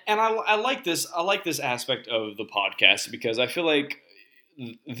worth it. And I like this aspect of the podcast because I feel like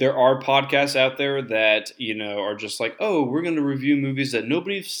there are podcasts out there that, are just like, oh, we're going to review movies that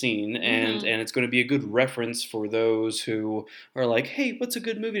nobody's seen, and it's going to be a good reference for those who are like, hey, what's a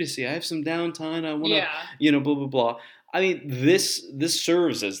good movie to see? I have some downtime. I want to, blah, blah, blah. I mean, this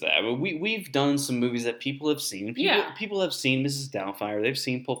serves as that. We've done some movies that people have seen. People have seen Mrs. Doubtfire. They've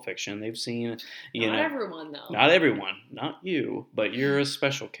seen Pulp Fiction. They've seen, Not everyone, though. Not everyone. Not you. But you're a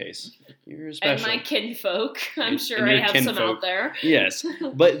special case. You're special. And my kinfolk. I'm sure I have some out there. Yes.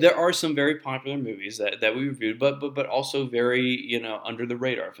 But there are some very popular movies that we reviewed, but also very, under the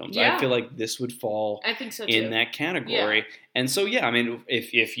radar films. Yeah. I feel like this would fall in that category. Yeah. And so, yeah, I mean,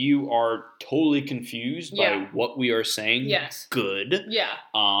 if you are totally confused by what we are saying, good. Yeah.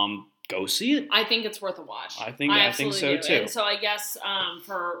 Go see it. I think it's worth a watch. I think so too. And so I guess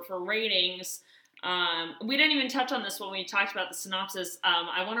for ratings, we didn't even touch on this when we talked about the synopsis.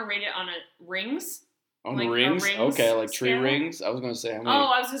 I want to rate it on a rings. On like rings? Okay, like tree rings? I was going to say how many. Oh,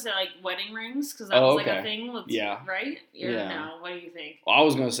 I was going to say like wedding rings, because that was like a thing. Right? No, what do you think? Well, I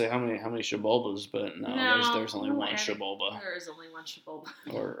was going to say how many shibulbas, but no, there's only one shibulba. There is only one shibulba.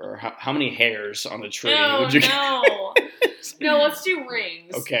 Or how many hairs on the tree would you get? No, let's do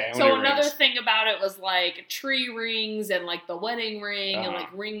rings. Okay. So another thing about it was like tree rings and like the wedding ring and like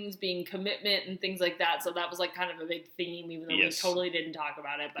rings being commitment and things like that. So that was like kind of a big theme, even though we totally didn't talk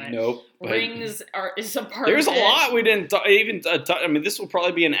about it. But rings is a part. There's of it. a lot we didn't even. I mean, this will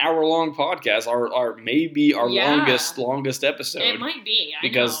probably be an hour-long podcast, or maybe our longest episode. It might be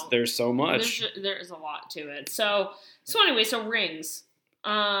because there's so much. There's a lot to it. So anyway, so rings.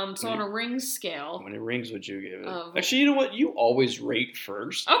 On a rings scale. How many rings would you give it? Actually, you know what? You always rate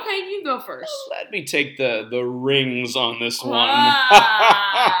first. Okay, you go first. Let me take the rings on this one.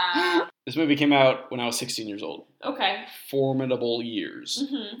 This movie came out when I was 16 years old. Okay. Formidable years.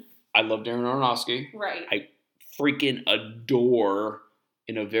 Mm-hmm. I love Darren Aronofsky. Right. I freaking adore,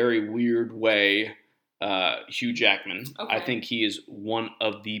 in a very weird way, Hugh Jackman. Okay. I think he is one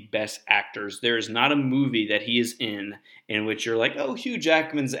of the best actors. There is not a movie that he is in which you're like, oh, Hugh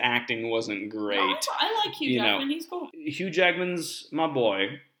Jackman's acting wasn't great. No, I like Hugh Jackman. He's cool. Hugh Jackman's my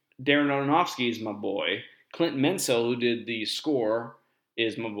boy. Darren Aronofsky is my boy. Clint Mansell, who did the score,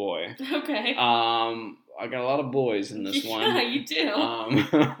 is my boy. Okay. I got a lot of boys in this one. Yeah, you do.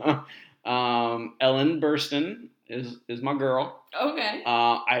 Ellen Burstyn is my girl. Okay.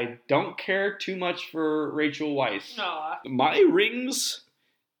 I don't care too much for Rachel Weisz. Aww. My rings,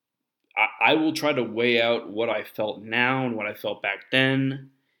 I will try to weigh out what I felt now and what I felt back then,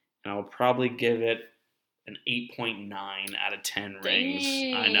 and I'll probably give it an 8.9 out of 10 rings.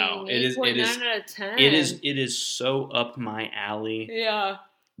 I know. It is 8.9 out of 10. It is so up my alley. Yeah.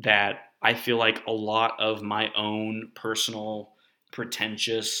 That I feel like a lot of my own personal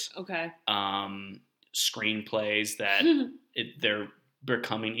pretentious screenplays that they're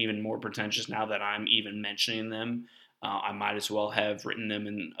becoming even more pretentious now that I'm even mentioning them. I might as well have written them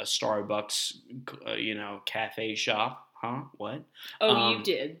in a Starbucks, cafe shop. Huh? What? Oh, you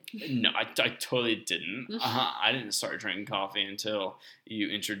did? No, I totally didn't. I didn't start drinking coffee until you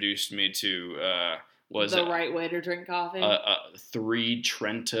introduced me to right way to drink coffee? 3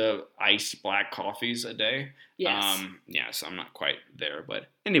 Trenta iced black coffees a day. Yes. So I'm not quite there, but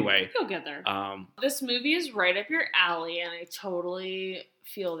anyway. You'll get there. This movie is right up your alley, and I totally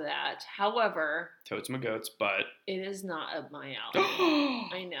feel that. However. Totes my goats, but. It is not up my alley.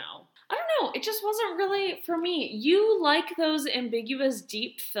 I know. I don't know. It just wasn't really for me. You like those ambiguous,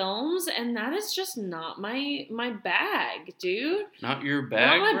 deep films, and that is just not my bag, dude. Not your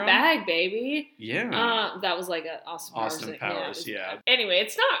bag, Not my bag, baby. Yeah. That was like a Austin Powers. Yeah. Anyway,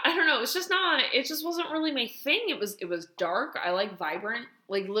 it's not. I don't know. It's just not. It just wasn't really my thing. It was dark. I like vibrant.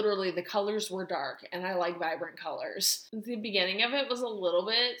 Like literally, the colors were dark, and I like vibrant colors. The beginning of it was a little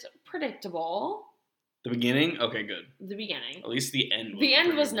bit predictable. The beginning? Okay, good. The beginning. At least the end. The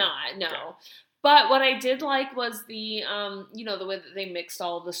end was not, no. Okay. But what I did like was the, the way that they mixed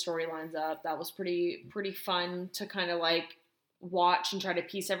all of the storylines up. That was pretty fun to kind of like watch and try to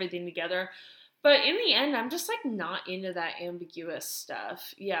piece everything together. But in the end, I'm just like not into that ambiguous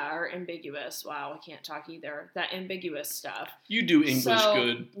stuff. Yeah, or ambiguous. Wow, I can't talk either. That ambiguous stuff. You do English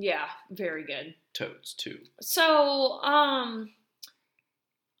good. Yeah, very good. Totes too. So, I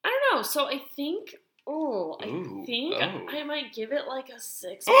don't know. So I think I might give it like a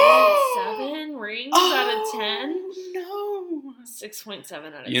 6.7 rings out of 10. No. 6.7 out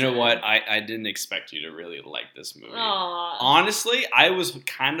of 10. You know what? I didn't expect you to really like this movie. Aww. Honestly, I was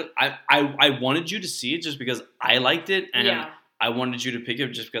kind of... I wanted you to see it just because I liked it, and I wanted you to pick it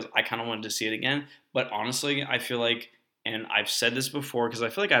just because I kind of wanted to see it again. But honestly, I feel like, and I've said this before because I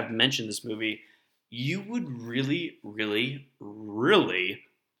feel like I've mentioned this movie, you would really, really, really...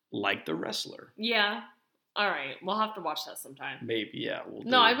 like The Wrestler. Yeah. All right. We'll have to watch that sometime. Maybe, yeah.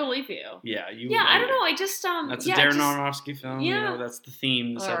 I believe you. Yeah, you. Yeah, I don't know. I just That's a Darren Aronofsky film. Yeah. That's the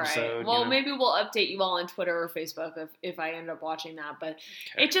theme this episode. Well, maybe we'll update you all on Twitter or Facebook if I end up watching that. But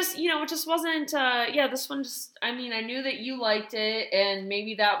it just, it just wasn't. This one just. I mean, I knew that you liked it, and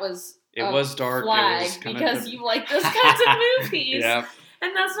maybe that was. It was dark. Flag it was because you like those kinds of movies. Yeah.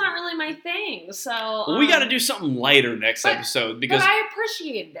 And that's not really my thing, so... Well, we got to do something lighter next episode, because... But I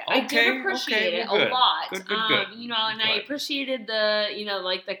appreciated it. I did appreciate it a lot. Good. And I appreciated the,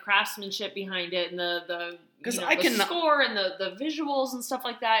 like the craftsmanship behind it, and the score and the visuals and stuff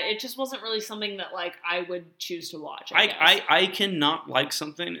like that. It just wasn't really something that, like, I would choose to watch, I guess. I cannot like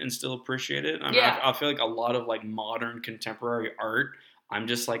something and still appreciate it. I mean, I feel like a lot of, like, modern contemporary art... I'm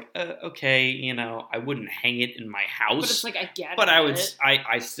just like, okay, I wouldn't hang it in my house. But it's like, I get it. But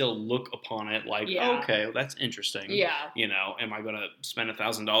I still look upon it like, okay, well, that's interesting. Yeah. Am I going to spend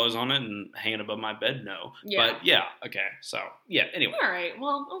 $1,000 on it and hang it above my bed? No. Yeah. But yeah, okay. So, yeah, anyway. All right.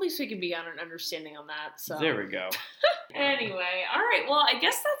 Well, at least we can be on an understanding on that. So there we go. Anyway. All right. Well, I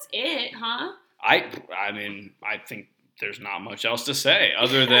guess that's it, huh? I mean, I think there's not much else to say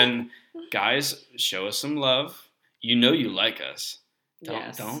other than, guys, show us some love. You know you like us.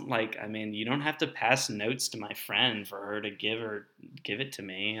 Don't like, I mean, you don't have to pass notes to my friend for her to give it to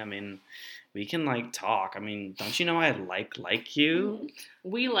me. I mean, we can like talk. I mean, don't you know I like you?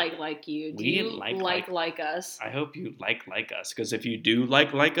 We like you. Do you like us? I hope you like us, because if you do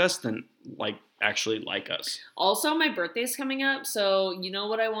like us, then like actually like us. Also, my birthday's coming up, so you know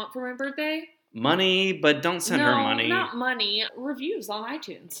what I want for my birthday? Money, but don't send her money. No, not money. Reviews on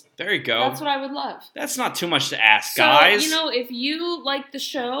iTunes. There you go. That's what I would love. That's not too much to ask, guys. So, you know, if you like the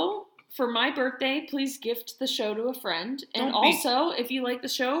show, for my birthday, please gift the show to a friend. And also, if you like the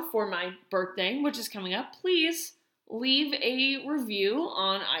show for my birthday, which is coming up, please leave a review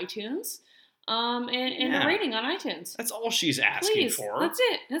on iTunes. And a rating on iTunes. That's all she's asking for. That's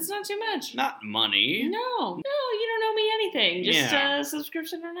it. That's not too much. Not money. No, you don't owe me anything. Just a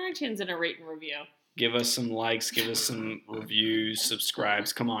subscription on iTunes and a rate and review. Give us some likes. Give us some reviews.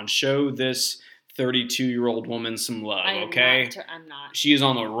 Subscribes. Come on, show this 32-year-old woman some love, okay? I'm not. She is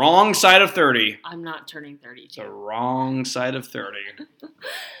on the wrong side of 30. I'm not turning 32. The wrong side of 30.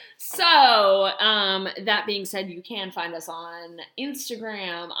 So, that being said, you can find us on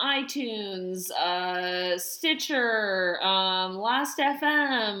Instagram, iTunes, Stitcher,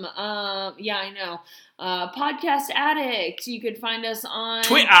 Last.fm, Podcast Addict. You could find us on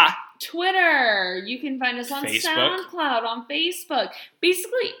Twitter. You can find us on Facebook. SoundCloud, on Facebook.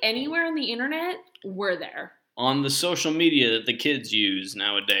 Basically, anywhere on the internet, we're there. On the social media that the kids use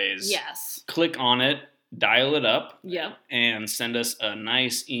nowadays. Yes. Click on it. Dial it up. Yep. And send us a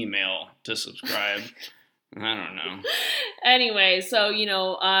nice email to subscribe. I don't know. Anyway, so,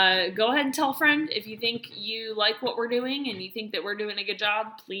 go ahead and tell a friend if you think you like what we're doing and you think that we're doing a good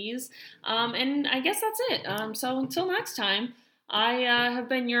job, please. And I guess that's it. So until next time, I have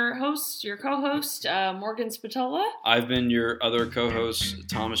been your host, your co-host, Morgan Spatola. I've been your other co-host,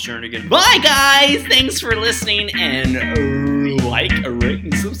 Thomas Jernigan. Bye, guys! Thanks for listening, and like, rate,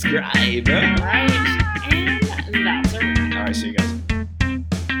 and subscribe. All right. And